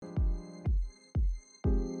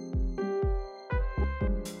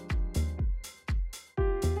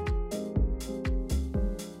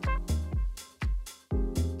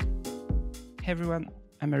Hey everyone,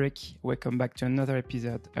 I'm Eric. Welcome back to another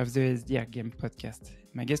episode of the SDR Game Podcast.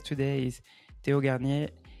 My guest today is Théo Garnier,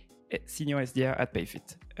 Senior SDR at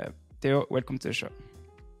Payfit. Théo, welcome to the show.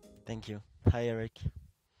 Thank you. Hi, Eric.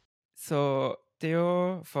 So,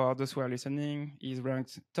 Théo, for those who are listening, is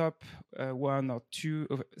ranked top 1 or 2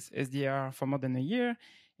 of SDR for more than a year,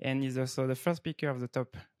 and is also the first speaker of the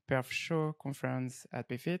top Perf Show conference at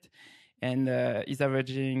Payfit, and is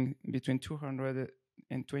averaging between 220%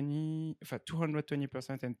 and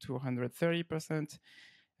 230%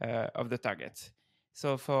 of the target.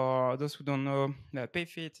 So for those who don't know,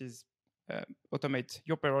 Payfit is automate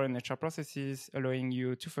your payroll and HR processes, allowing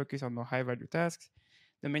you to focus on more high-value tasks.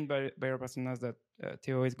 The main buyer personas that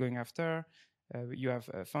Théo is going after, you have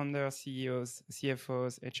founders, CEOs,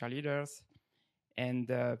 CFOs, HR leaders,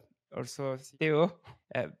 and also Théo.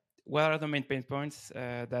 What are the main pain points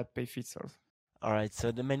that Payfit solves? All right.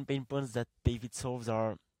 So the main pain points that Payfit solves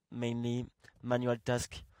are mainly manual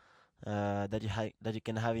tasks that you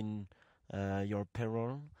can have in your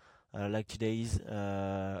payroll. Like today's,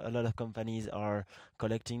 a lot of companies are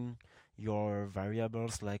collecting your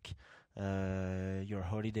variables like your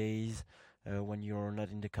holidays when you're not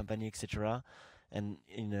in the company, etc. And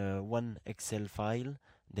in one Excel file,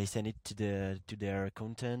 they send it to their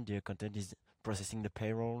accountant. The accountant is processing the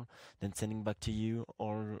payroll, then sending back to you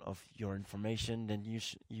all of your information. Then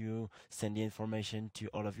you send the information to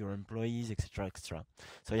all of your employees, etc., etc.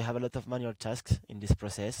 So you have a lot of manual tasks in this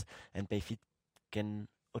process, and Payfit can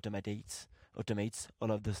automates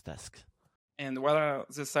all of those tasks. And what are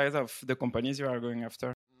the size of the companies you are going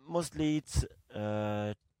after? Mostly it's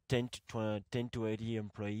 10 to 80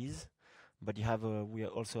 employees, but we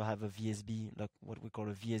also have a VSB, like what we call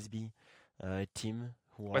a VSB team,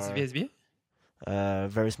 who What's are VSB?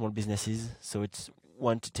 very small businesses. So it's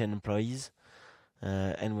 1 to 10 employees.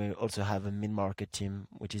 And we also have a mid-market team,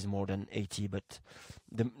 which is more than 80. But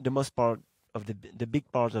the most part of the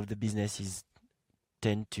big part of the business is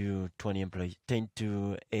 10 to 20 employees, 10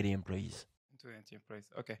 to 80 employees. 20 employees.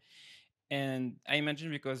 Okay. And I imagine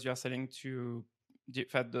because you are selling to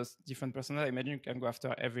those different personas, I imagine you can go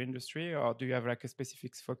after every industry, or do you have like a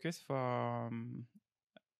specific focus for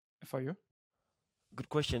you? Good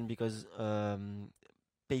question, because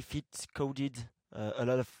Payfit coded a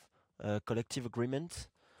lot of collective agreements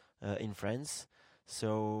in France.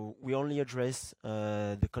 So we only address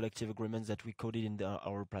the collective agreements that we coded in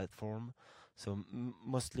our platform. So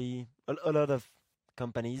mostly a lot of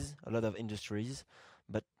companies, a lot of industries,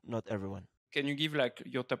 but not everyone. Can you give like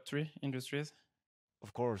your top 3 industries?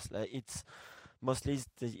 Of course, it's mostly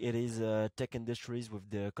it is tech industries with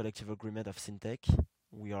the collective agreement of Syntech.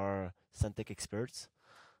 We are Syntech experts.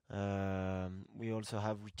 We also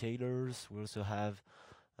have retailers. We also have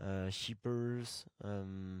shippers.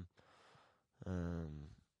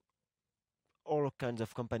 All kinds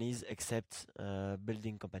of companies except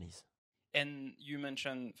building companies. And you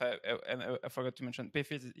mentioned, I forgot to mention,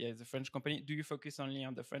 Payfit is a French company. Do you focus only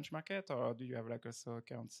on the French market, or do you have like also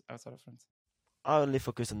accounts outside of France? I only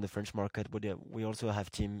focus on the French market, but we also have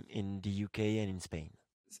team in the UK and in Spain.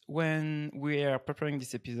 When we are preparing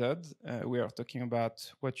this episode, we are talking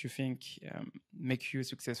about what you think make you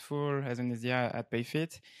successful as an SDR at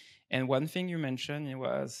Payfit. And one thing you mentioned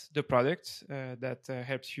was the product that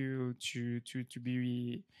helps you to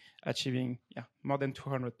be achieving more than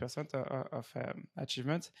 200% of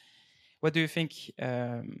achievement. What do you think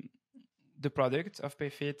the product of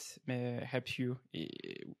Payfit may help you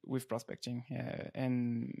with prospecting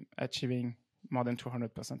and achieving more than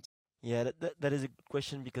 200%? Yeah, that is a good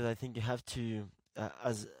question, because I think you have to,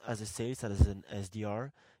 as a sales, as an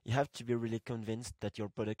SDR, you have to be really convinced that your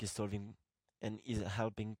product is solving and is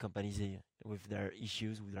helping companies with their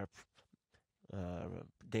issues, with their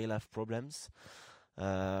daily life problems.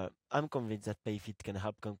 I'm convinced that Payfit can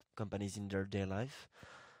help companies in their daily life.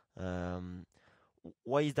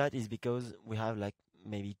 Why is that? Is because we have like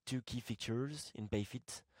maybe 2 key features in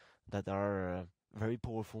Payfit that are very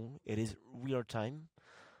powerful. It is real time.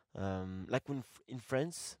 Like in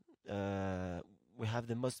France, we have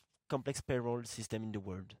the most complex payroll system in the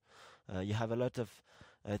world. You have a lot of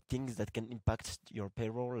things that can impact your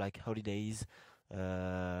payroll, like holidays,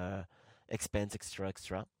 expense,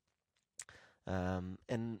 etc.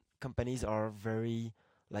 And companies are very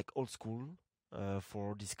like old school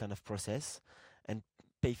for this kind of process, and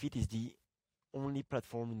Payfit is the only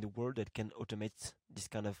platform in the world that can automate this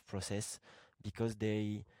kind of process, because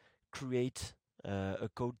they create a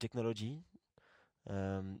code technology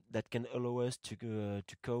that can allow us to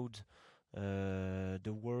code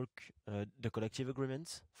the work, the collective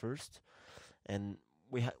agreements first, and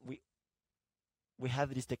we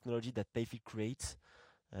have this technology that Payfit creates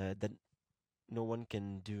that no one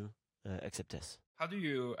can do except us. How do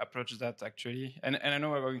you approach that actually? And I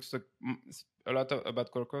know we're going to talk a lot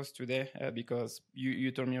about cold calls today because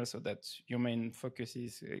you told me also that your main focus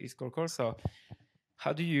is cold calls. So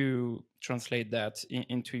how do you translate that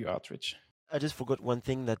into your outreach? I just forgot one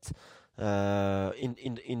thing that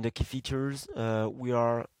in the key features we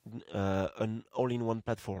are an all-in-one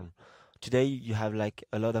platform. Today you have like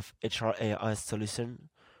a lot of HR AI solution,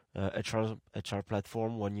 HR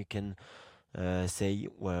platform when you can say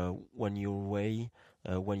when you're away,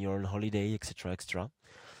 when you're on holiday, etc., etc.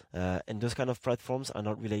 And those kind of platforms are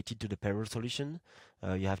not related to the payroll solution.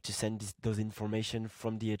 You have to send those information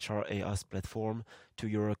from the HR AS platform to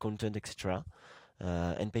your accountant, etc.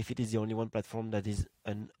 And Payfit is the only one platform that is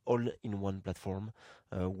an all-in-one platform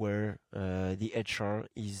where the HR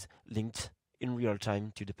is linked in real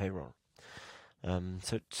time to the payroll.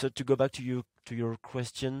 So to go back to your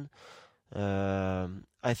question,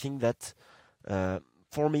 I think that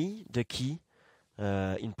for me the key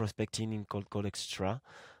in prospecting in cold call extra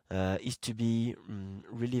is to be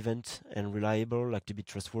relevant and reliable, like to be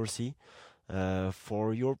trustworthy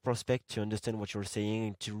for your prospect to understand what you're saying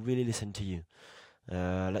and to really listen to you.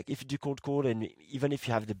 Like if you do cold call, and even if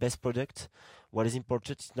you have the best product, what is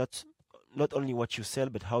important is not only what you sell,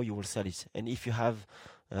 but how you will sell it. And if you have,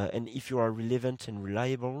 and if you are relevant and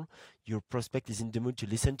reliable, your prospect is in the mood to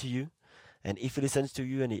listen to you. And if he listens to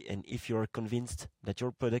you, and if you are convinced that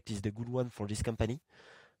your product is the good one for this company,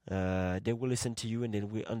 they will listen to you and they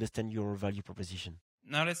will understand your value proposition.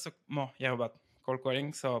 Now let's talk more about cold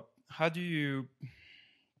calling. So how do you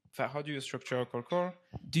structure a cold call?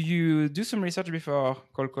 Do you do some research before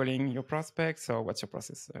cold calling your prospects, or what's your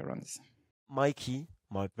process around this?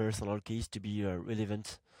 My personal key is to be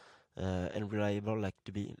relevant and reliable, like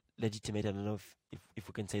to be legitimate. I don't know if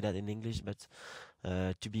we can say that in English, but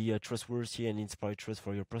to be trustworthy and inspire trust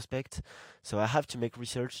for your prospect. So I have to make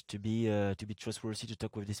research to be trustworthy to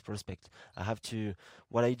talk with this prospect.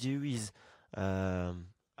 What I do is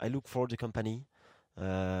I look for the company.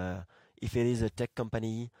 If it is a tech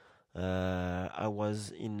company, I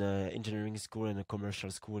was in engineering school and a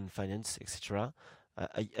commercial school in finance, etc.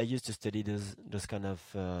 I used to study those kind of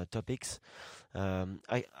topics.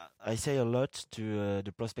 I say a lot to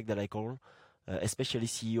the prospect that I call, especially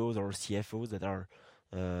CEOs or CFOs that are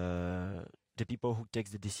the people who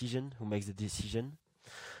makes the decision.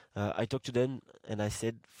 I talked to them and I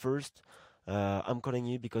said, first, I'm calling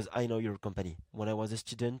you because I know your company. When I was a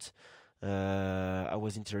student, I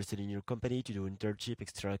was interested in your company to do internship,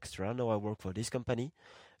 extra. Now I work for this company,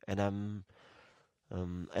 and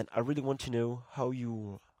I really want to know how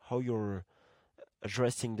you're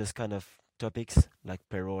addressing this kind of topics like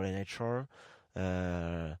payroll and HR.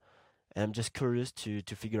 And I'm just curious to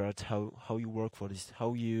figure out how you work for this,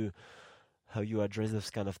 how you address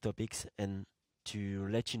those kind of topics, and to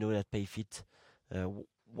let you know that Payfit,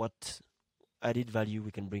 what added value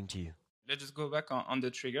we can bring to you. Let's just go back on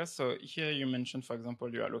the triggers. So here you mentioned, for example,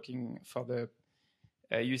 you are looking for the.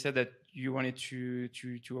 You said that you wanted to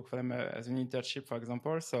work for them as an internship, for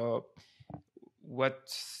example. So what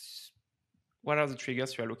are the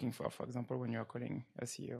triggers you are looking for example, when you are calling a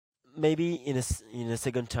CEO? Maybe in a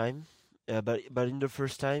second time, but in the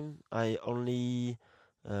first time, I only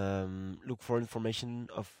look for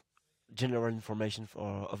general information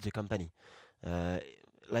of the company.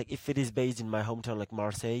 Like if it is based in my hometown, like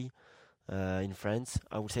Marseille, in France,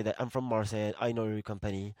 I would say that I'm from Marseille. I know your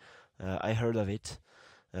company. I heard of it.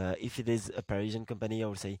 If it is a Parisian company, I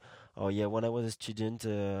would say, oh yeah, when I was a student,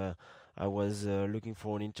 I was looking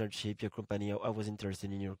for an internship. Your company, I was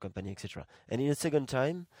interested in your company, etc. And in a second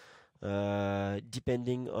time,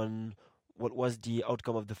 depending on what was the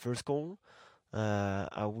outcome of the first call,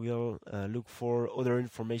 I will look for other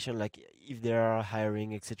information, like if they are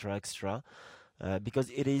hiring, etc., because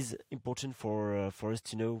it is important for us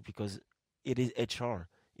to know, because it is HR.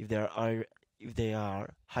 If they are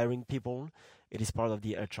hiring people, it is part of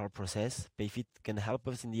the HR process. Payfit can help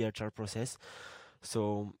us in the HR process.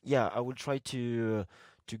 So yeah, I will try to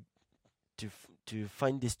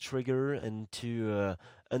find this trigger and to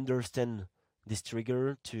understand this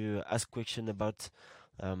trigger, to ask questions about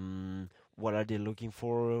what are they looking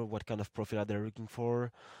for, what kind of profile are they looking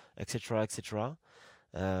for, etc.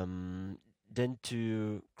 Then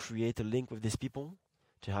to create a link with these people,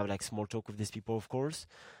 to have like small talk with these people, of course,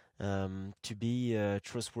 to be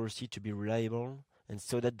trustworthy, to be reliable, and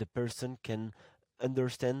so that the person can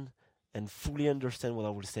understand and fully understand what I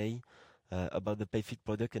will say about the Payfit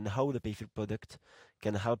product and how the Payfit product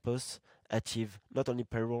can help us achieve not only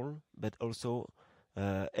payroll but also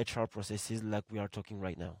HR processes like we are talking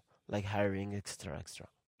right now, like hiring, etc.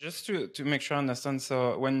 Just to make sure I understand,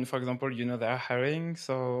 so when, for example, they're hiring,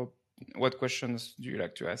 so what questions do you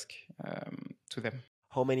like to ask to them?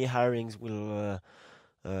 How many hirings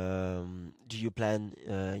do you plan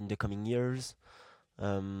in the coming years?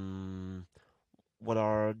 What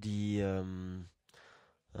are the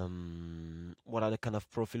kind of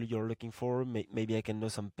profile you're looking for? Maybe I can know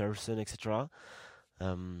some person, etc.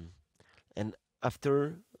 And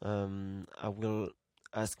after, I will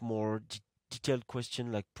ask more detailed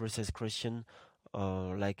question, like process question,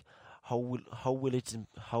 like how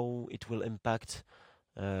it will impact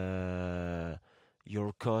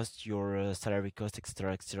your cost, your salary cost,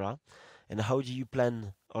 etc., etc. And how do you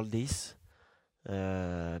plan all this?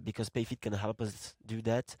 Because Payfit can help us do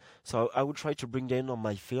that. So I will try to bring them on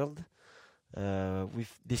my field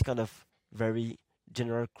with this kind of very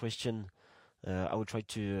general question. I will try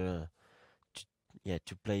to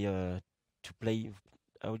play.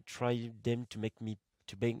 I would try them to make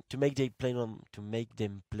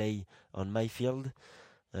them play on my field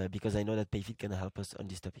because I know that Payfit can help us on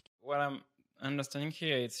this topic. What I'm understanding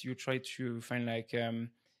here is you try to find like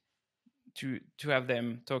to have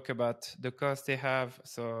them talk about the cost they have,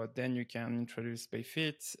 so then you can introduce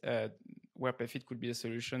Payfit, where Payfit could be a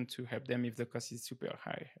solution to help them if the cost is super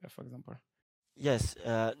high, for example. Yes,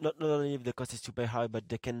 not only if the cost is super high, but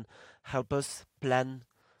they can help us plan.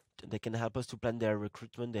 They can help us to plan their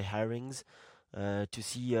recruitment, their hirings, to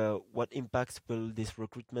see what impacts will this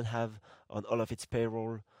recruitment have on all of its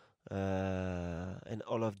payroll, and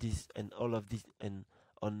all of this, and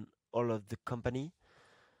on all of the company.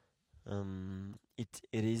 It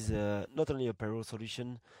is not only a payroll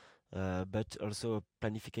solution, but also a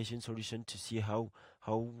planification solution to see how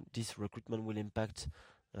this recruitment will impact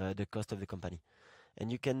the cost of the company.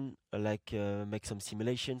 And you can make some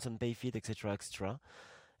simulations on Payfit, etc., etc.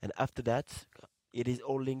 And after that, it is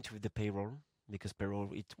all linked with the payroll, because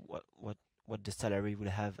payroll is what the salary will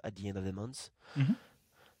have at the end of the month. Mm-hmm.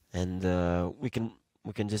 And we can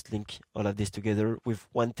just link all of this together with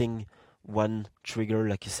one thing, one trigger,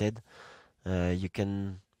 like you said. You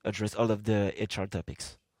can address all of the HR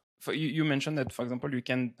topics. You mentioned that, for example, you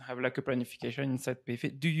can have like a planification inside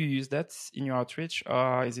Payfit. Do you use that in your outreach,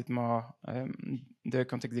 or is it more the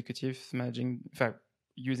account executive managing, in fact,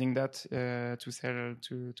 using that to sell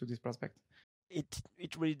to this prospect? It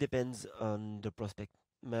really depends on the prospect.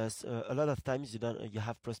 A lot of times you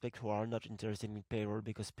have prospects who are not interested in payroll,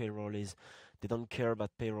 because payroll is, they don't care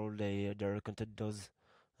about payroll. Their accountant does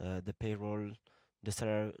the payroll, the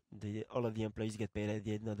salary, all of the employees get paid at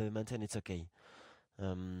the end of the month, and it's okay.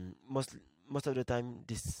 Most of the time,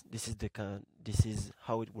 this is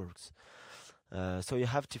how it works. So you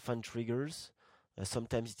have to find triggers.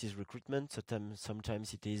 Sometimes it is recruitment.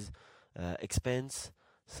 Sometimes it is expense.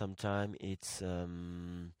 Sometimes it's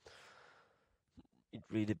it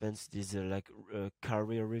really depends. These are like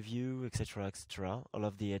career review, etc., etc. All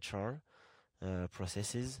of the HR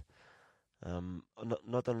processes.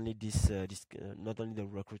 Not only not only the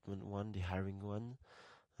recruitment one, the hiring one,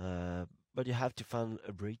 but you have to find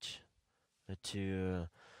a bridge to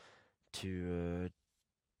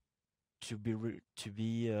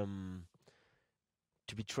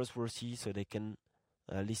be trustworthy, so they can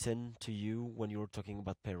listen to you when you're talking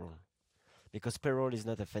about payroll, because payroll is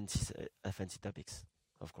not a fancy topics,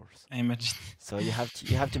 of course. I imagine. So you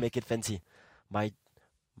have to make it fancy by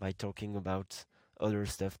talking about other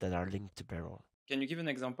stuff that are linked to payroll. Can you give an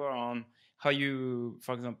example on how you,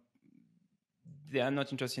 for example, they are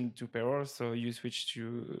not interested in payroll, so you switch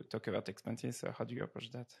to talk about expenses? So how do you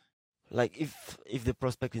approach that? Like if the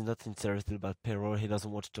prospect is not interested about payroll, he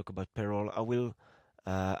doesn't want to talk about payroll, I will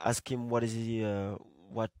ask him what are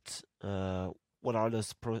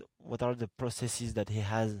the processes that he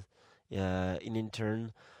has in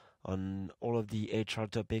intern on all of the HR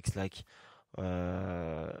topics, like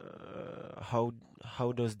how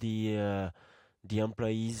does the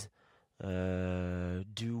employees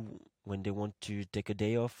do when they want to take a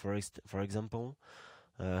day off, for example.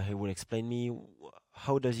 He will explain me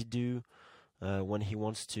how does he do when he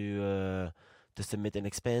wants to submit an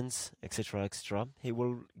expense, etc., etc. He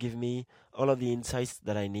will give me all of the insights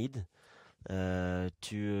that I need to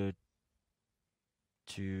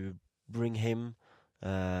bring him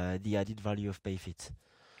the added value of Payfit.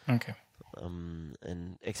 Okay.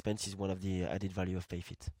 And expense is one of the added value of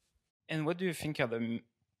Payfit. And what do you think are the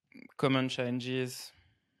common challenges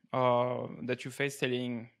that you face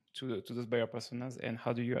selling to those buyer personas, and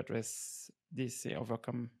how do you address this,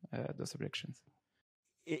 overcome those objections?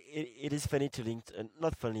 It is funny to link,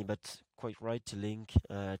 not funny, but quite right to link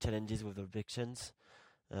challenges with objections.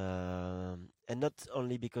 And not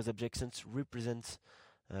only because objections represent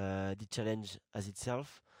the challenge as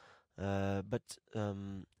itself, But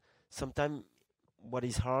sometimes what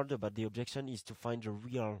is hard about the objection is to find a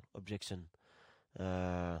real objection.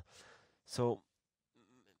 So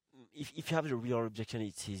if you have the real objection,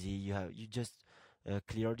 it's easy. You just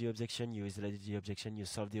clear the objection, you isolate the objection, you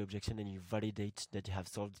solve the objection, and you validate that you have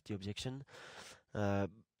solved the objection.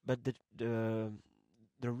 But the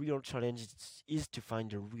real challenge is to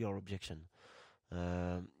find a real objection.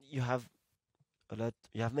 You have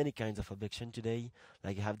you have many kinds of objection today.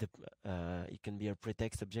 Like you have it can be a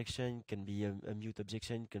pretext objection, it can be a mute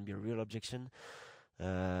objection, it can be a real objection,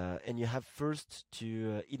 and you have first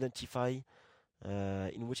to identify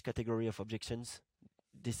in which category of objections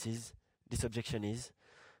this objection is.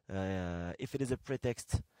 If it is a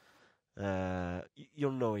pretext,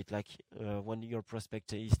 you'll know it. Like when your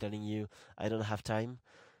prospect is telling you, "I don't have time,"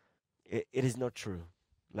 it is not true.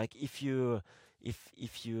 Like if you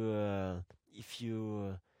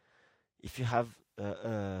have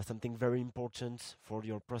something very important for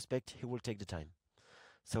your prospect, he will take the time.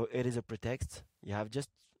 So it is a pretext. You have just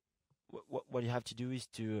what you have to do is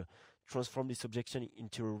to transform this objection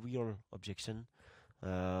into a real objection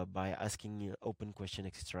by asking open question,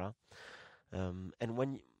 etc. And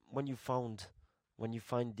when you find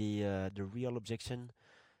the real objection,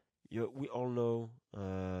 we all know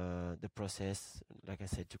the process. Like I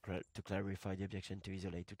said, to clarify the objection, to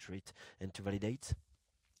isolate, to treat, and to validate.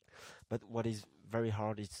 But what is very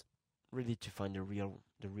hard is really to find the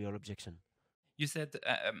real objection. You said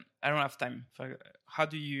I don't have time. How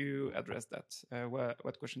do you address that?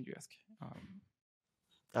 What question do you ask?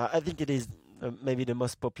 I think it is maybe the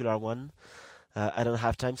most popular one. I don't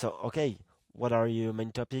have time. So okay, what are your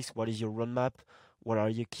main topics? What is your roadmap? What are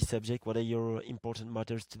your key subjects? What are your important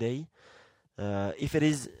matters today? If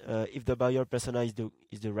the buyer persona is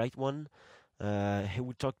the right one, he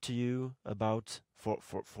will talk to you about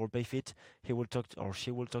for Payfit. He will talk or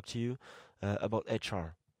she will talk to you about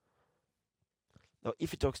HR. Now,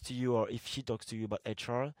 if he talks to you or if she talks to you about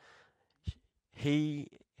HR, he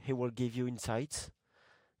will give you insights,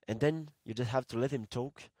 and then you just have to let him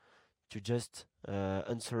talk, to just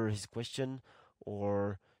answer his question,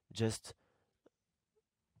 or just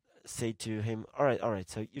say to him, all right.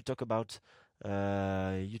 So you talk about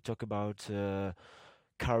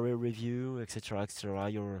career review, etc.,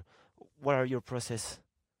 etc. What are your process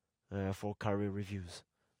for career reviews?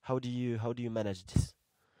 How do you manage this?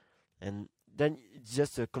 And then it's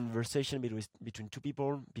just a conversation between two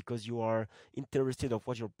people, because you are interested of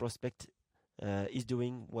what your prospect is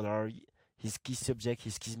doing, what are his key subject,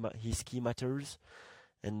 his key matters,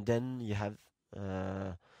 and then you have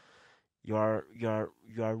you are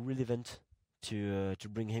relevant to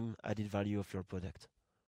bring him added value of your product.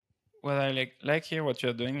 Well, I like here what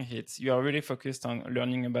you're doing. It's you are really focused on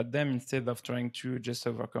learning about them instead of trying to just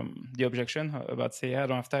overcome the objection about say I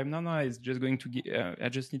don't have time. No, it's just going to I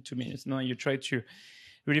just need 2 minutes. No, you try to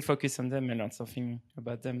really focus on them and learn something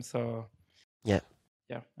about them. So yeah,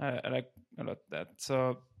 I like a lot that.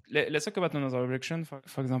 So let's talk about another objection, for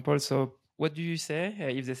example. So what do you say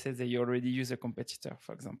if they say that you already use a competitor,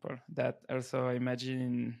 for example? That also, I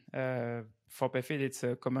imagine for Payfit, it's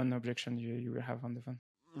a common objection you will have on the phone.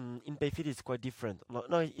 In Payfit, it's quite different.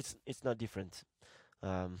 No, it's not different.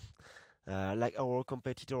 Like our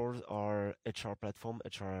competitors are HR platform,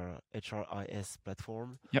 HRIS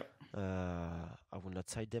platform. Yep. I will not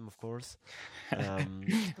cite them, of course.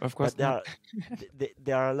 Of course, but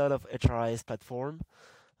there are a lot of HRIS platform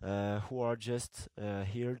who are just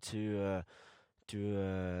here to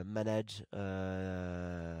manage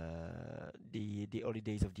the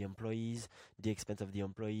holidays of the employees, the expense of the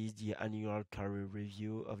employees, the annual career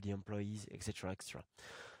review of the employees, etc., etc.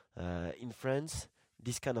 In France,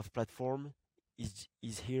 this kind of platform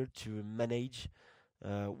is here to manage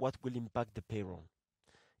what will impact the payroll.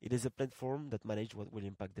 It is a platform that manages what will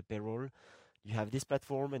impact the payroll. You have this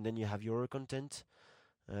platform, and then you have your content.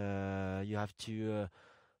 You have to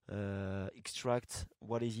extract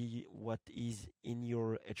what is in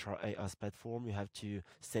your HRIS platform. You have to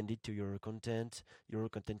send it to your content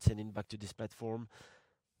sending back to this platform,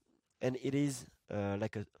 and it is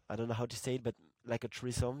like I don't know how to say it, but like a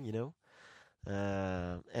threesome,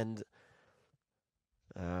 and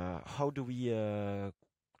how do we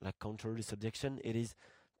like counter this objection? It is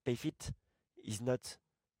Payfit is not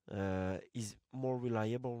is more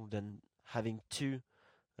reliable than having two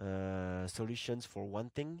solutions for one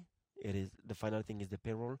thing. It is the final thing is the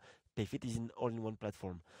payroll. Payfit is in all-in-one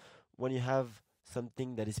platform. When you have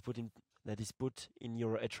something that is put in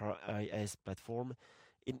your HRIS platform,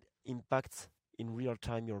 it impacts in real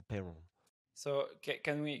time your payroll. So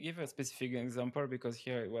can we give a specific example? Because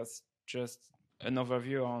here it was just an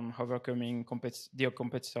overview on overcoming the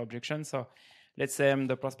competitor objection. So let's say I'm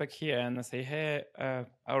the prospect here and I say, hey, I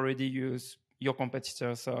already use your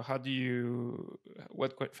competitor. So how do you,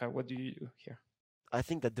 what do you do here? I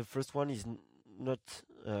think that the first one is not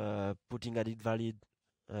putting added value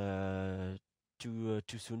too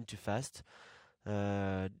soon, too fast.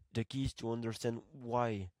 The key is to understand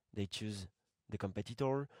why they choose the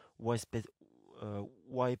competitor, why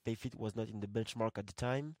Payfit was not in the benchmark at the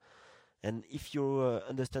time, and if you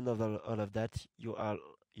understand all of that, you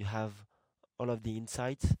have all of the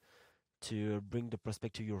insights to bring the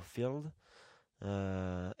prospect to your field.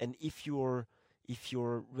 And if you're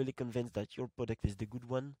really convinced that your product is the good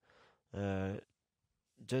one,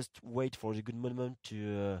 just wait for the good moment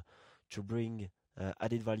to bring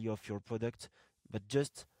added value of your product, but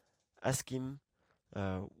just ask him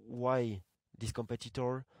why this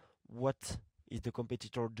competitor, what is the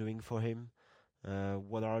competitor doing for him,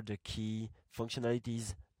 what are the key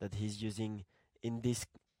functionalities that he's using in this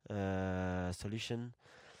solution.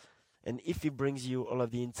 And if he brings you all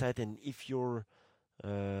of the insight, and if you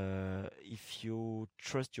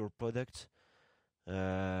trust your product,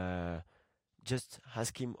 just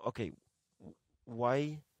ask him, okay,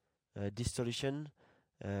 why this solution,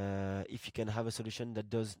 if you can have a solution that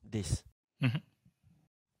does this. Mm-hmm.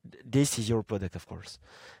 This is your product, of course.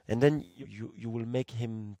 And then you will make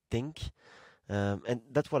him think. And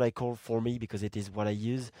that's what I call, for me, because it is what I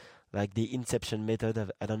use, like the Inception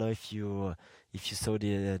Method. I don't know if you saw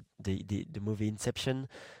the movie Inception,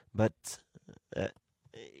 but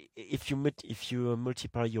if you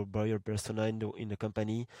multiply your buyer persona in the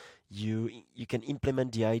company, you can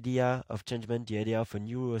implement the idea of changement, the idea of a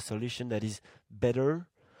new solution that is better,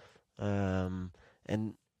 and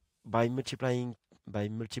by multiplying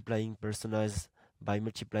personas, by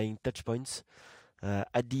multiplying touch points,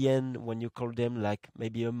 at the end, when you call them, like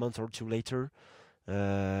maybe a month or two later,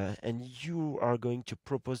 and you are going to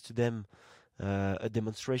propose to them a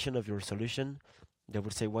demonstration of your solution, they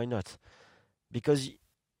will say, why not? Because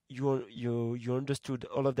you understood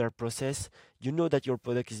all of their process, you know that your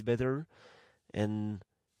product is better. And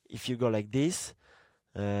if you go like this,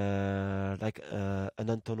 like an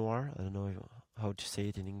entonnoir, I don't know how to say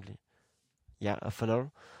it in English, a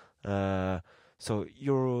funnel, so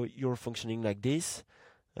you're functioning like this,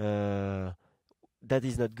 that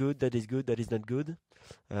is not good, that is good, that is not good.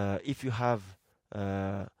 If you have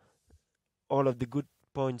all of the good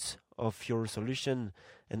points of your solution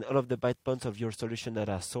and all of the bad points of your solution that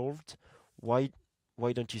are solved, why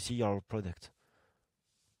don't you see our product?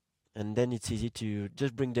 And then it's easy to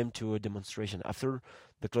just bring them to a demonstration. After,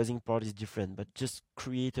 the closing part is different, but just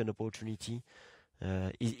create an opportunity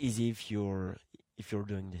is easy if you're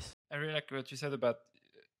doing this. I really like what you said about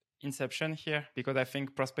Inception here, because I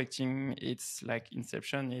think prospecting, it's like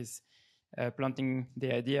Inception is planting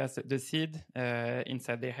the idea, the seed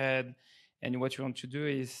inside their head. And what you want to do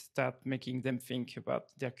is start making them think about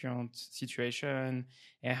their current situation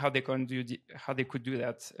and how they could do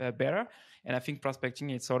that better. And I think prospecting,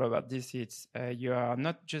 it's all about this. It's you are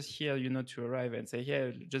not just here, to arrive and say,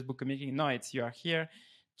 "Here, just book a meeting." No, it's you are here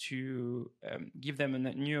to give them a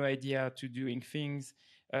new idea to doing things.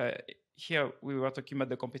 Here we were talking about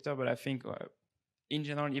the competitor, but I think in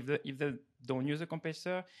general, if they don't use a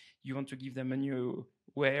competitor, you want to give them a new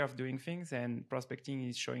way of doing things, and prospecting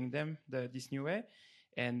is showing them this new way.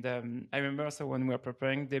 And I remember also when we were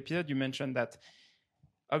preparing the episode, you mentioned that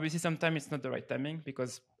obviously sometimes it's not the right timing,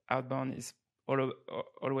 because outbound is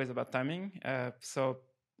always about timing. So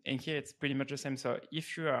in here it's pretty much the same. So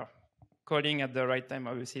if you are calling at the right time,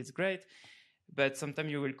 obviously it's great, but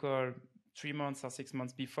sometimes you will call 3 months or 6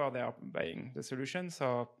 months before they are buying the solution.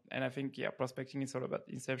 So, and I think, prospecting is all about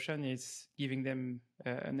Inception, is giving them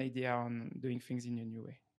an idea on doing things in a new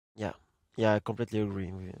way. Yeah, I completely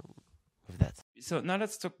agree with that. So now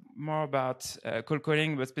let's talk more about cold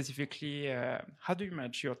calling, but specifically, how do you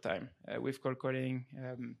manage your time with cold calling?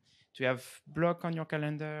 Do you have block on your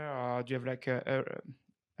calendar, or do you have like a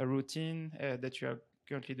routine that you are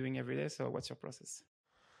currently doing every day? So what's your process?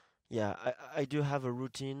 Yeah, I do have a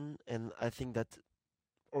routine, and I think that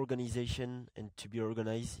organization and to be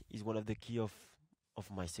organized is one of the key of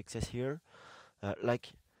my success here.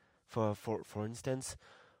 Like for instance,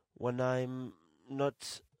 when I'm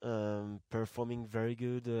not performing very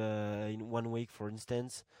good in 1 week, for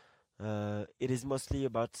instance, it is mostly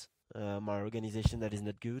about my organization that is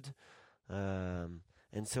not good,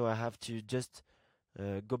 and so I have to just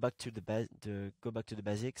go back to the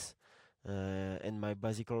basics. And my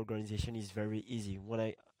basic organization is very easy.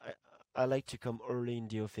 When I like to come early in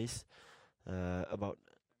the office, about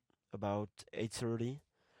 8:30,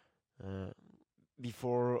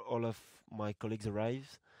 before all of my colleagues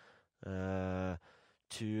arrive, to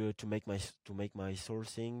make my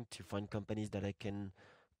sourcing, to find companies that I can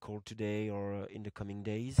call today or in the coming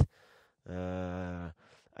days. I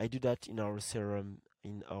do that in our CRM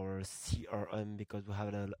because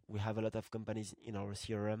we have a lot of companies in our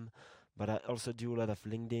CRM, but I also do a lot of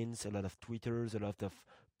LinkedIn's, a lot of Twitters, a lot of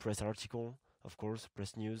press article, of course,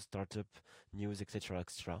 press news, startup news, etc.,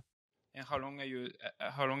 etc. And how long are you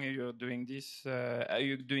doing this? Are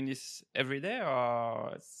you doing this every day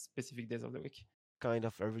or specific days of the week? Kind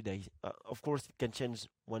of every day. Of course, it can change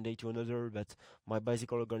one day to another, but my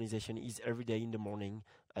basic organization is every day in the morning.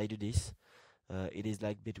 I do this. It is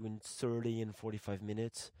like between 30 and 45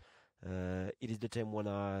 minutes. It is the time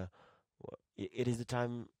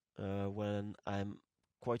when I'm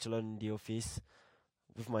quite alone in the office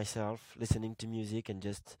with myself, listening to music and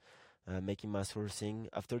just making my sourcing.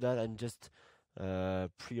 After that, I'm just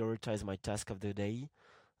prioritize my task of the day.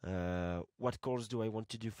 What calls do I want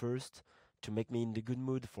to do first to make me in the good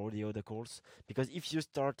mood for the other calls? Because if you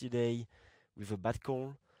start today with a bad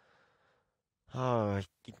call,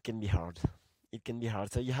 it can be hard. It can be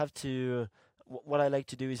hard. So you have to. What I like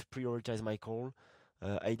to do is prioritize my call.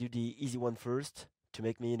 I do the easy one first to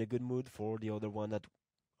make me in a good mood for the other one that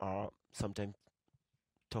are sometimes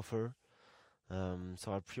tougher.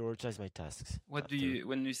 So I prioritize my tasks. What do you,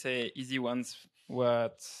 when you say easy ones,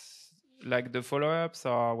 what, like the follow-ups,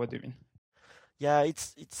 or what do you mean? Yeah,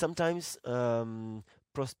 it's sometimes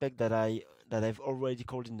prospect that I've already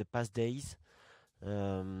called in the past days,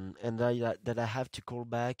 and that I have to call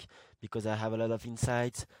back because I have a lot of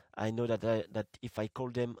insights. I know that if I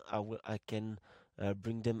call them, I can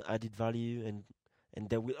bring them added value, and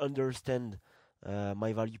they will understand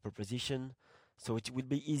my value proposition. So it will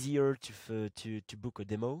be easier to book a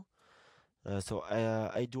demo. So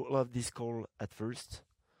I do all of this call at first,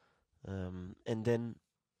 and then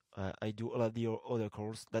I do all of the other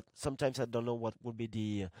calls. That sometimes I don't know what will be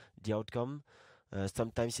the outcome.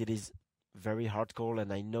 Sometimes it is very hard call,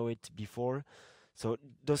 and I know it before. So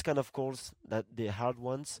those kind of calls, that the hard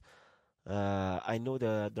ones, I know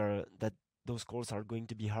that those calls are going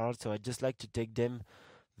to be hard. So I just like to take them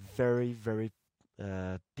very, very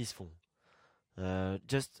peaceful.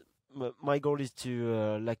 Just my goal is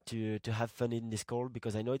to like to have fun in this call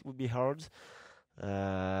because I know it will be hard.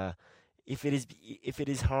 If it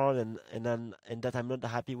is hard and that I'm not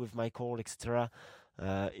happy with my call, etc.,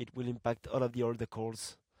 it will impact all of the other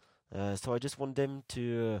calls. So I just want them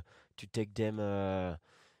to take them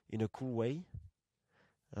in a cool way.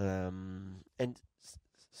 And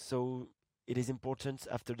so it is important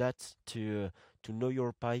after that to know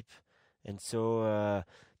your pipe. And so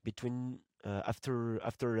between after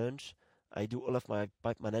lunch, I do all of my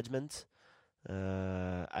pipe management.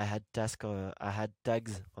 I had tags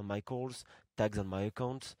on my calls, tags on my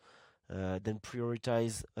account, then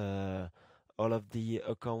prioritize all of the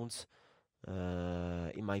accounts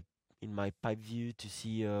in my pipe view to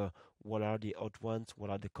see what are the hot ones, what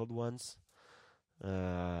are the cold ones.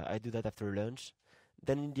 I do that after lunch.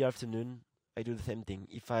 Then in the afternoon, I do the same thing.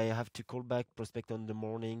 If I have to call back prospect on the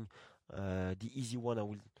morning, the easy one I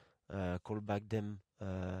will call back them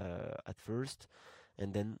at first,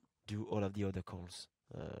 and then do all of the other calls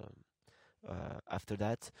after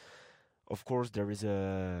that. Of course, there is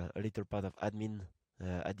a little part of admin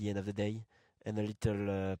at the end of the day, and a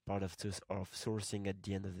little part of sourcing at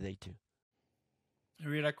the end of the day too. I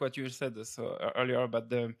really like what you said earlier about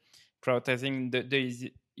the prioritizing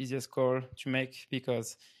the easiest call to make,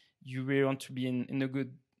 because you really want to be in a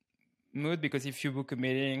good mood, because if you book a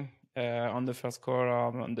meeting on the first call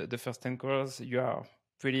or on the first 10 calls, you are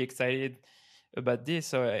pretty excited about this.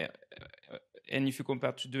 So, and if you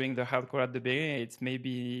compare to doing the hard call at the beginning, it's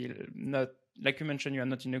maybe not, like you mentioned, you are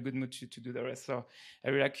not in a good mood to do the rest. So I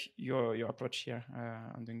really like your approach here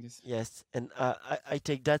on doing this. Yes, and I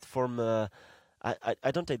take that from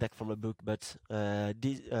I don't take that from a book, but I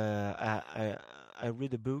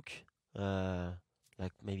read a book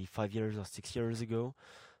like maybe 5 years or 6 years ago,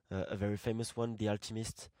 a very famous one, The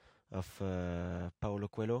Alchemist of Paulo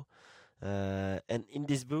Coelho, and in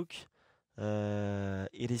this book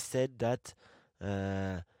it is said that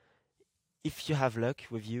if you have luck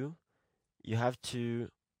with you, you have to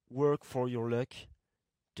work for your luck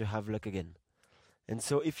to have luck again. And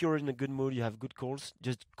so if you're in a good mood, you have good calls,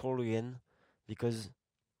 just call again, because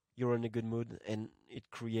you're in a good mood, and it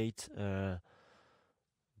creates a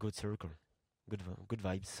good circle, good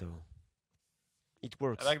vibes. So it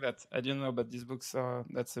works. I like that. I didn't know about this book, so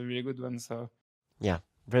that's a really good one. So yeah,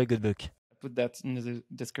 very good book. I put that in the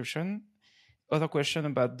description. other question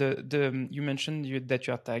about the you mentioned that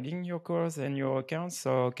you are tagging your calls and your accounts.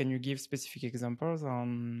 So can you give specific examples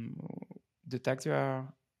on the tags you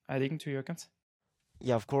are adding to your accounts?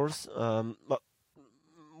 Yeah, of course. But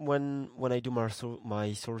when I do my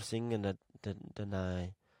sourcing and then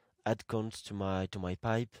I add counts to my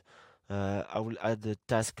pipe, I will add a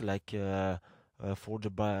task like for the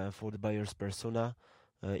buyer's persona.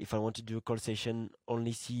 If I want to do a call session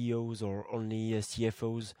only CEOs or only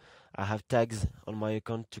CFOs, I have tags on my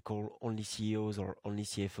account to call only CEOs or only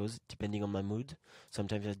CFOs, depending on my mood.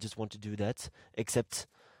 Sometimes I just want to do that, except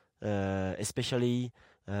especially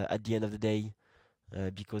at the end of the day,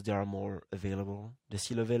 because they are more available. The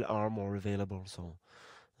C-level are more available, so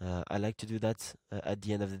I like to do that at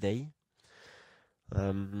the end of the day.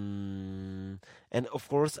 And of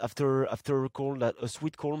course, after a call, a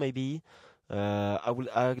sweet call maybe, I will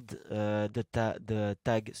add the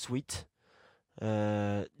tag sweet,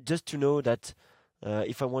 just to know that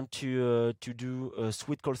if I want to do a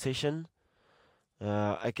sweet call session,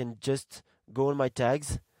 I can just go on my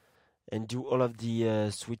tags and do all of the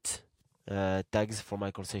sweet tags for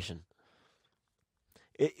my call session.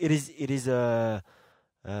 It is an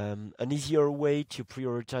easier way to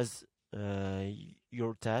prioritize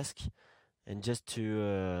your task, and just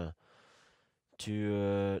to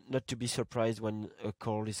not to be surprised when a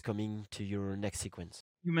call is coming to your next sequence.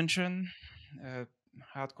 You mentioned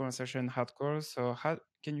hard conversation, hard calls. So how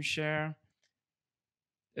can you share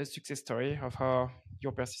a success story of how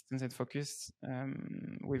your persistence and focus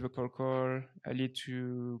with a cold call lead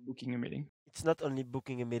to booking a meeting? It's not only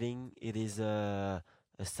booking a meeting; it is a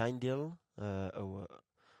signed deal, a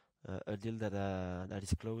deal that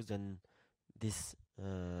is closed, and this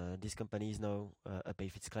company is now a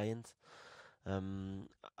Payfit client. I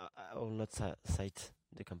will not cite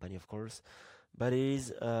the company, of course, but it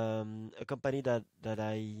is a company that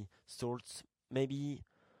I sourced maybe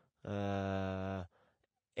 8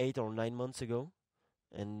 or 9 months ago,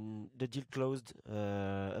 and the deal closed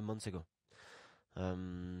a month ago.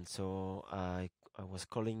 So I was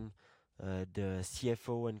calling the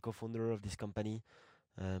CFO and co-founder of this company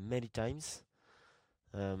many times.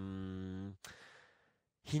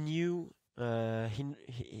 He knew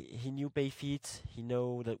he knew Payfit. He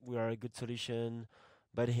know that we are a good solution,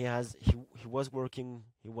 but he was working.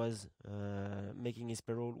 He was making his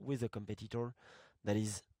payroll with a competitor that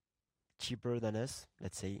is cheaper than us.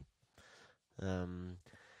 Let's say,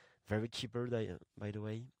 very cheaper, by the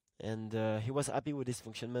way. And he was happy with this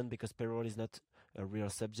functionment because payroll is not a real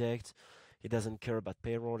subject. He doesn't care about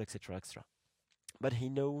payroll, etc., etc. But he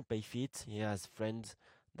know Payfit. He has friends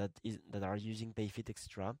that are using Payfit,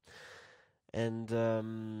 etc. And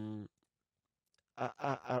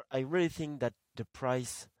I really think that the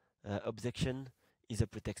price objection is a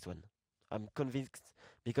pretext one. I'm convinced,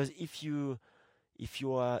 because if you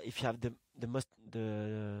have the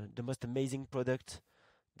most amazing product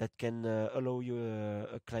that can allow you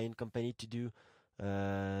a client company to do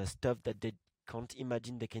stuff that they can't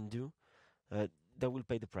imagine they can do, they will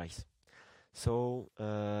pay the price. So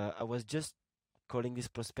I was just calling this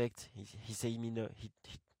prospect. He say me no.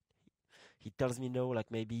 He tells me no, like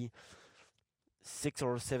maybe 6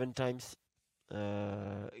 or 7 times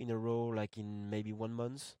in a row, like in maybe 1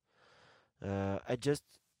 month. I just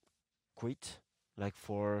quit, like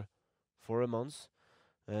for a month,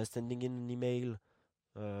 sending in an email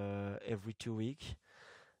every 2 weeks.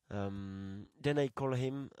 Then I call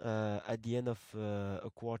him at the end of a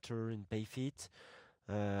quarter in Payfit.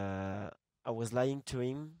 I was lying to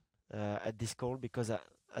him at this call, because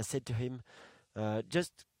I said to him,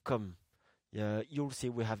 just come. You'll see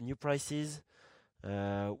we have new prices.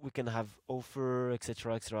 We can have offer,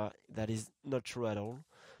 etc., etc. That is not true at all.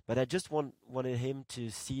 But I just wanted him to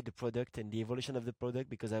see the product and the evolution of the product,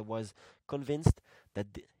 because I was convinced that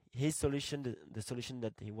his solution, the solution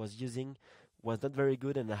that he was using, was not very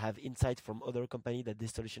good, and I have insight from other company that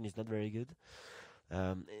this solution is not very good.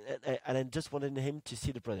 And I just wanted him to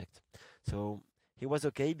see the product. So he was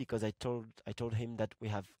okay, because I told him that we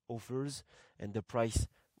have offers, and the price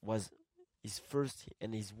was his first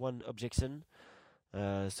and his one objection.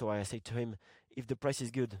 So I said to him, if the price is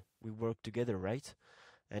good, we work together, right?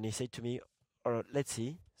 And he said to me, all right, let's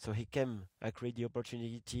see. So he came, I created the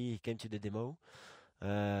opportunity, he came to the demo.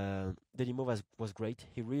 The demo was great.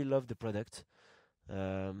 He really loved the product.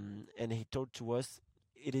 And he told to us,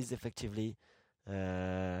 it is effectively,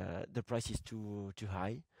 the price is too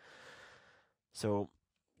high. So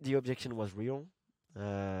the objection was real.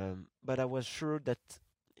 But I was sure that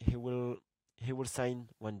he will sign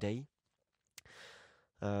one day.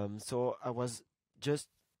 So I was just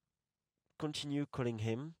continue calling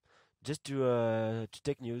him just to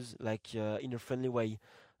take news like in a friendly way.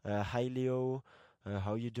 Hi Leo,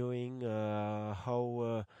 how you doing?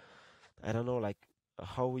 How I don't know, like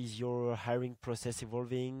how is your hiring process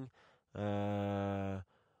evolving? Uh,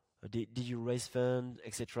 did you raise fund,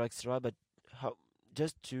 etc., etc. But how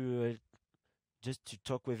just to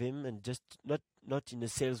talk with him and just not in a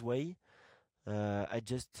sales way. I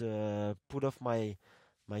just put off my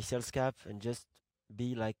sales cap and just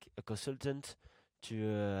be like a consultant to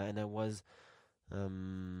and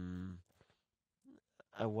um,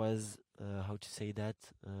 I was how to say that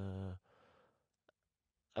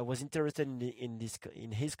I was interested in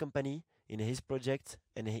his company, in his project,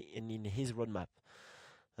 and in his roadmap.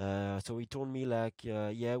 So he told me like,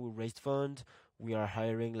 yeah, we raised fund, we are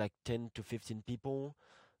hiring like 10 to 15 people,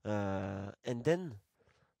 and then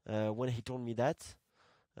when he told me that,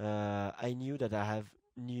 I knew that I have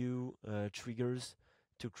new triggers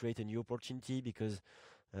to create a new opportunity because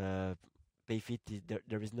uh, Payfit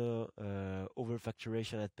there is no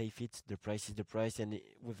overfacturation at Payfit. The price is the price, and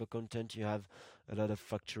with the content you have a lot of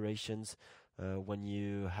fluctuations when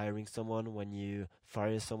you hiring someone, when you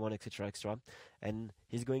fire someone, etc., etc. And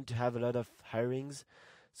he's going to have a lot of hirings.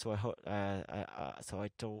 So I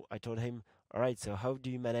told him, all right. So how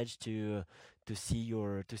do you manage to see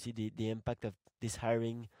the impact of this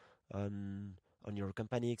hiring on your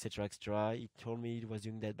company, etc., etc. He told me he was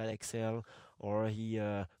doing that by Excel, or he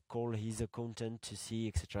called his accountant to see,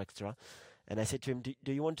 etc., etc. And I said to him,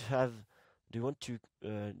 do you want to have, do you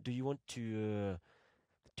want to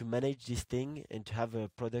manage this thing and to have a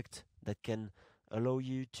product that can allow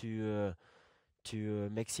you to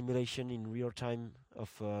make simulation in real time of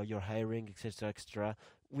your hiring, etc., etc.,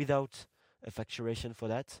 without a facturation for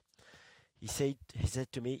that? He said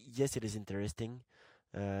to me, yes, it is interesting,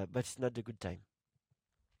 but it's not a good time.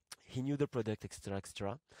 He knew the product, etc.,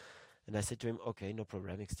 etc. And I said to him, okay, no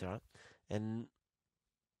problem, etc. And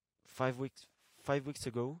 5 weeks 5 weeks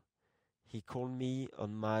ago, he called me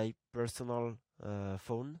on my personal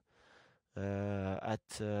phone at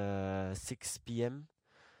 6 p.m.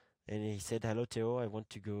 and he said, "Hello, Theo. I want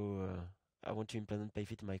to go. I want to implement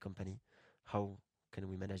Payfit in my company. How can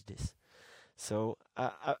we manage this?" So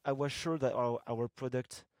I was sure that our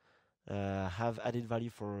product have added value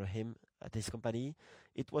for him at his company.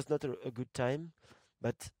 It was not a good time,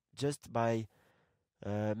 but just by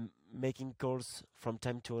making calls from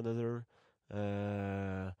time to another,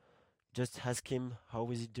 uh, just ask him how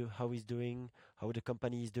he's doing, how the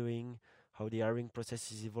company is doing, how the hiring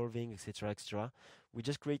process is evolving, etc., etc. We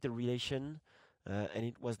just create a relation, and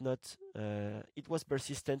it was not it was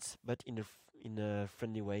persistent, but in a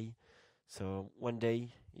friendly way. So one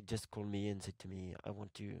day he just called me and said to me, "I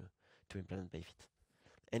want to implement Payfit,"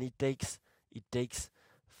 and it takes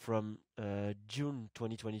from June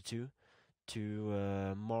 2022 to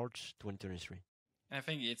March 2023. I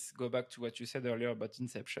think it's go back to what you said earlier about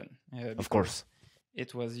Inception, Of because course,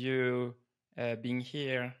 it was you being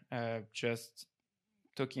here, just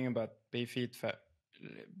talking about Payfit,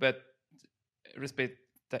 but respect,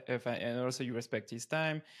 and also you respect his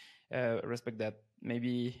time, respect that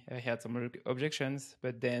maybe he had some objections,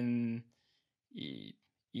 but then he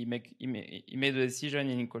made a decision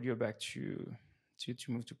and he called you back to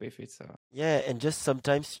move to Payfit. So yeah, and just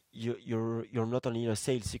sometimes you're not only in a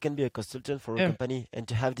sales, you can be a consultant for a yeah, company, and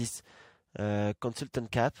to have this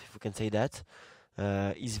consultant cap, if we can say that,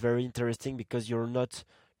 is very interesting because you're not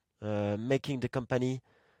making the company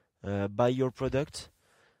buy your product,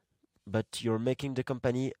 but you're making the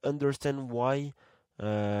company understand why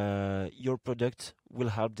your product will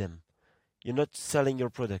help them. You're not selling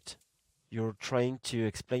your product. You're trying to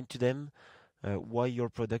explain to them why your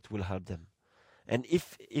product will help them. And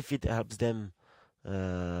if it helps them,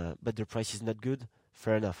 but the price is not good,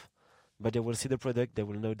 fair enough. But they will see the product, they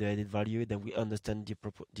will know the added value, then we understand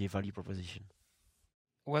the value proposition.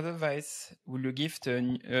 what advice would you give to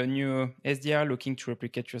a new SDR looking to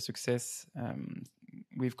replicate your success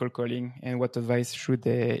with cold calling, and what advice should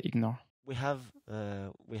they ignore? We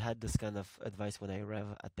had this kind of advice when I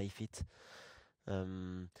arrived at Payfit,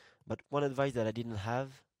 but one advice that I didn't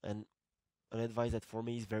have, and an advice that for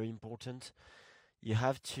me is very important, you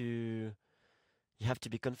have to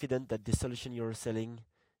be confident that the solution you're selling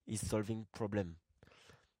is solving problem.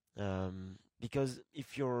 Because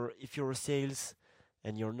if you're a sales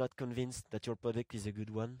and you're not convinced that your product is a good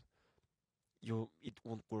one, it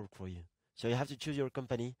won't work for you. So you have to choose your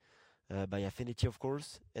company by affinity, of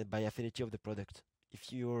course, and by affinity of the product.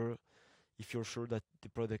 If you're sure that the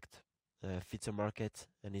product fits a market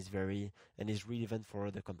and is relevant for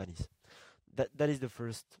other companies, that is the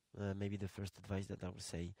first maybe the first advice that I would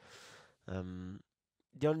say.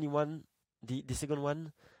 The only one the second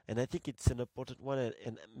one, and I think it's an important one,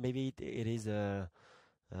 and maybe it is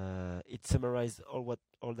it summarizes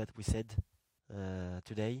all that we said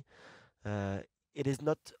today. It is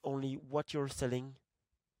not only what you're selling,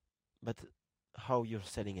 but how you're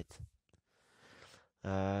selling it.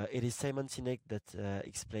 It is Simon Sinek that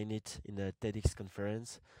explained it in a TEDx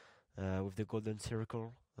conference with the Golden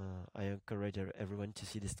Circle. I encourage everyone to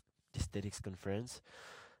see this TEDx conference.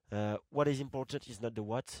 What is important is not the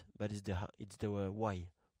what, but it's the why.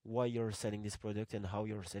 Why you're selling this product and how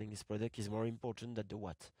you're selling this product is more important than the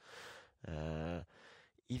what.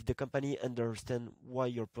 If the company understands why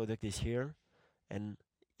your product is here, and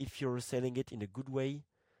if you're selling it in a good way,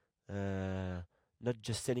 not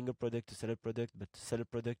just selling a product to sell a product, but to sell a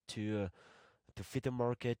product to fit a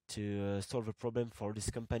market, to solve a problem for this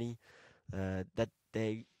company, that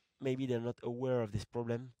they're not aware of this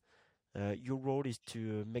problem. Your role is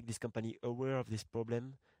to make this company aware of this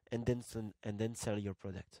problem, and then sell your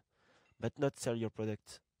product, but not sell your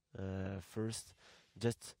product first.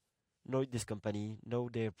 Just know this company, know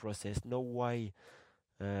their process, know why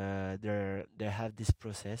they have this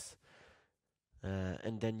process,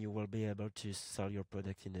 and then you will be able to sell your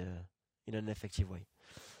product in an effective way.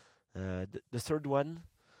 The third one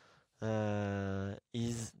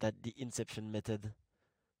is that the Inception Method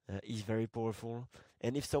is very powerful.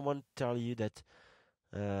 And if someone tell you that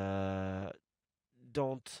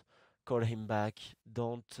don't call him back,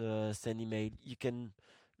 don't send email, you can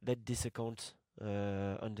let this account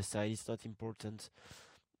on the side. It's not important.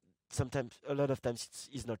 Sometimes, a lot of times,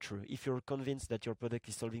 it's not true. If you're convinced that your product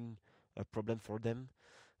is solving a problem for them,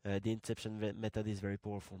 the Inception Method is very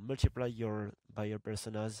powerful. Multiply your buyer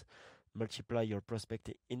personas, multiply your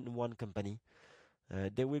prospect in one company.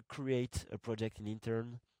 They will create a project in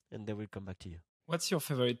intern, and they will come back to you. What's your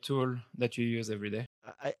favorite tool that you use every day?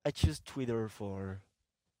 I choose Twitter for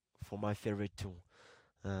my favorite tool.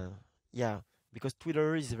 Because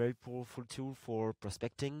Twitter is a very powerful tool for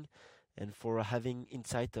prospecting and for having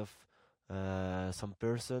insight of some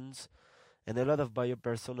persons. And a lot of buyer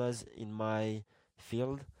personas in my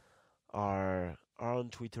field are on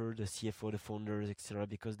Twitter, the CFO, the founders, etc.,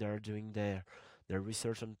 because they are doing their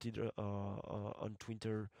research on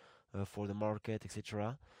Twitter for the market,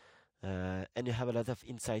 etc. And you have a lot of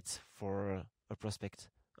insights for a prospect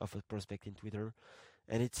in Twitter,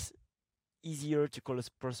 and it's easier to call a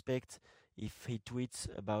prospect if he tweets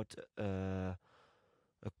about a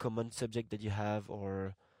common subject that you have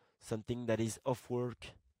or something that is off work,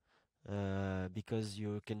 because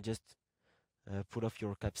you can just put off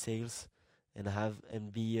your cap sales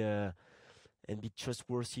and be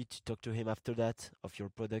trustworthy to talk to him after that of your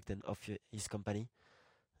product and of his company.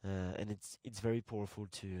 And it's very powerful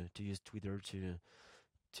to use Twitter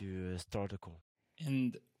to start a call.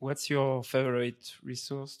 And what's your favorite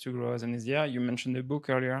resource to grow as an SDR? You mentioned the book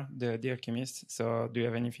earlier, The Alchemist. So do you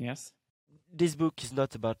have anything else? This book is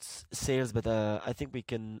not about sales, but I think we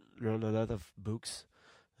can learn a lot of books,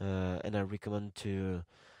 and I recommend to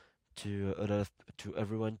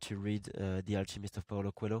everyone to read The Alchemist of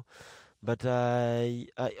Paulo Coelho. But I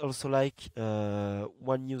also like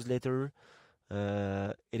one newsletter.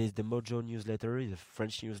 It is the Mojo newsletter. It's a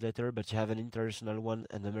French newsletter, but you have an international one,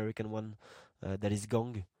 an American one, that is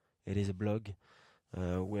Gong. It is a blog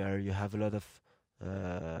where you have a lot of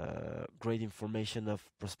great information of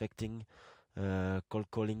prospecting,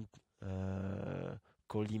 cold calling,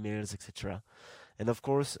 cold emails, etc. And of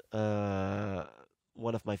course,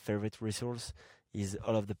 one of my favorite resources is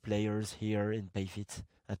all of the players here in Payfit,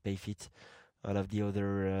 all of the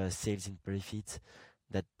other sales in Payfit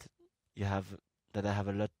that I have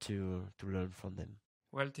a lot to learn from them.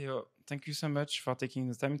 Well, Théo, thank you so much for taking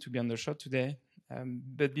the time to be on the show today.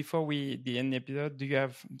 But before we end the episode, do you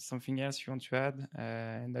have something else you want to add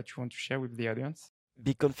and that you want to share with the audience?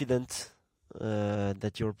 Be confident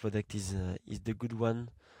that your product is the good one.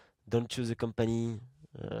 Don't choose a company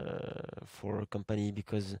for a company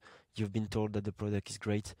because you've been told that the product is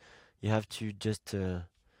great. You have to just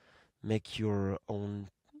make your own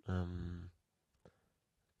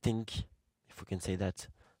think, if we can say that,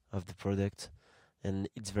 of the product. And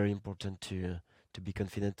it's very important to be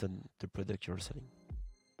confident on the product you're selling.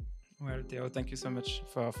 Well, Théo, thank you so much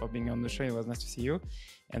for being on the show. It was nice to see you.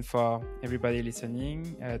 And for everybody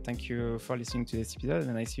listening, thank you for listening to this episode,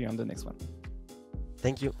 and I see you on the next one.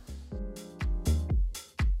 Thank you.